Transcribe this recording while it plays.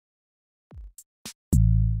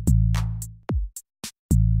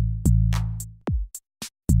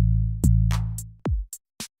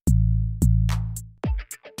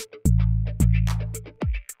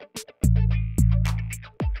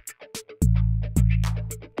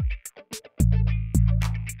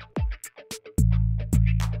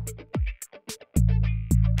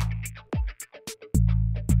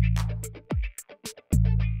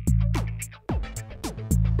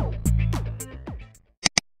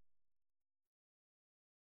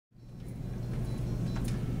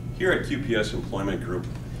Here at QPS Employment Group,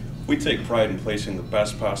 we take pride in placing the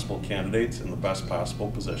best possible candidates in the best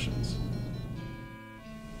possible positions.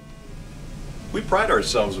 We pride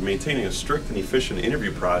ourselves in maintaining a strict and efficient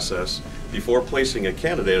interview process before placing a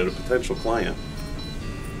candidate at a potential client.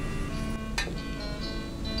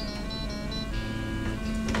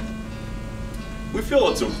 We feel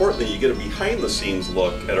it's important that you get a behind-the-scenes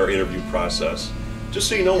look at our interview process, just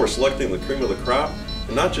so you know we're selecting the cream of the crop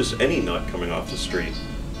and not just any nut coming off the street.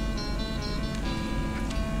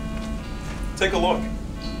 Take a look.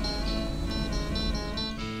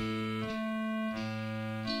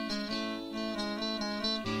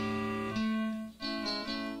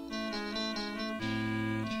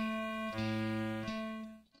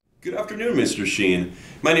 Good afternoon, Mr. Sheen.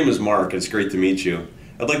 My name is Mark. It's great to meet you.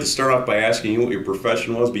 I'd like to start off by asking you what your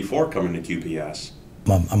profession was before coming to QPS.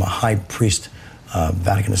 I'm a high priest,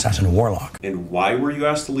 Vatican assassin warlock. And why were you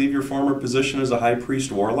asked to leave your former position as a high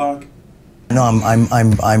priest warlock? No,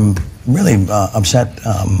 I'm really upset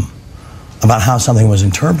about how something was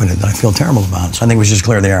interpreted that I feel terrible about. So I think we should just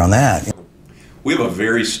clear the air on that. We have a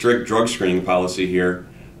very strict drug screening policy here.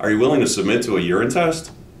 Are you willing to submit to a urine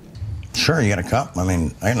test? Sure, you got a cup. I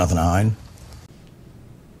mean, I got nothing to hide.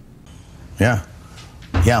 Yeah.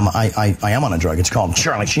 Yeah, I am on a drug. It's called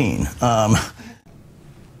Sheen.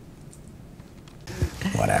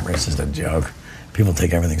 Whatever, it's just a joke. People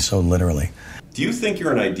take everything so literally. Do you think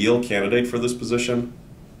you're an ideal candidate for this position?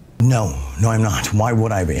 No, I'm not. Why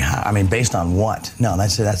would I be? I mean, based on what? No,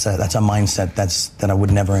 that's a mindset that I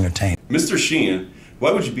would never entertain. Mr. Sheen,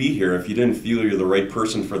 why would you be here if you didn't feel you're the right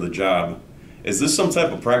person for the job? Is this some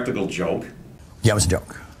type of practical joke? Yeah, it was a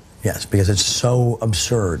joke. Yes, because it's so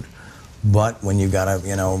absurd. But when you got a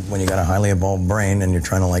highly evolved brain and you're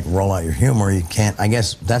trying to like roll out your humor, you can't. I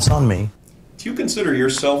guess that's on me. Do you consider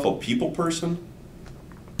yourself a people person?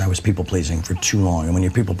 I was people pleasing for too long, and when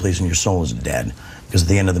you're people pleasing, your soul is dead. Because at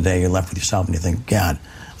the end of the day, you're left with yourself, and you think, God,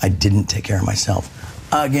 I didn't take care of myself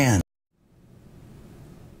again.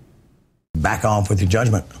 Back off with your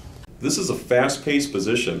judgment. This is a fast-paced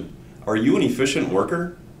position. Are you an efficient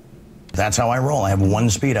worker? That's how I roll. I have one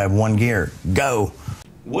speed. I have one gear. Go.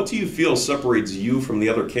 What do you feel separates you from the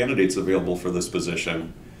other candidates available for this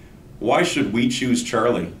position? Why should we choose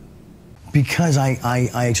Charlie? Because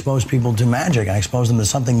I expose people to magic. I expose them to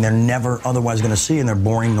something they're never otherwise going to see in their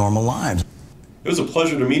boring, normal lives. It was a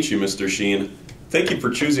pleasure to meet you, Mr. Sheen. Thank you for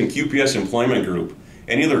choosing QPS Employment Group.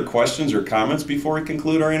 Any other questions or comments before we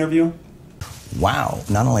conclude our interview? Wow,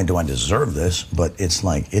 not only do I deserve this, but it's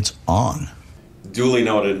like, it's on. Duly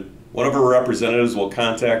noted. One of our representatives will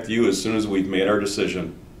contact you as soon as we've made our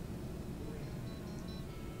decision.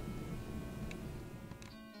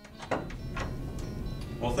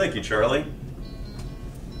 Well, thank you, Charlie.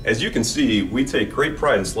 As you can see, we take great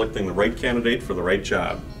pride in selecting the right candidate for the right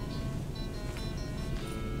job.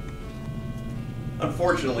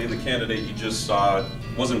 Unfortunately, the candidate you just saw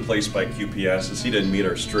wasn't placed by QPS as he didn't meet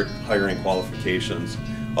our strict hiring qualifications.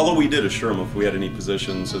 Although we did assure him if we had any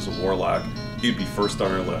positions as a warlock, he'd be first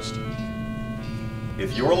on our list.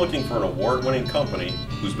 If you're looking for an award-winning company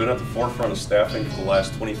who's been at the forefront of staffing for the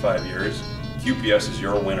last 25 years, QPS is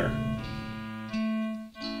your winner.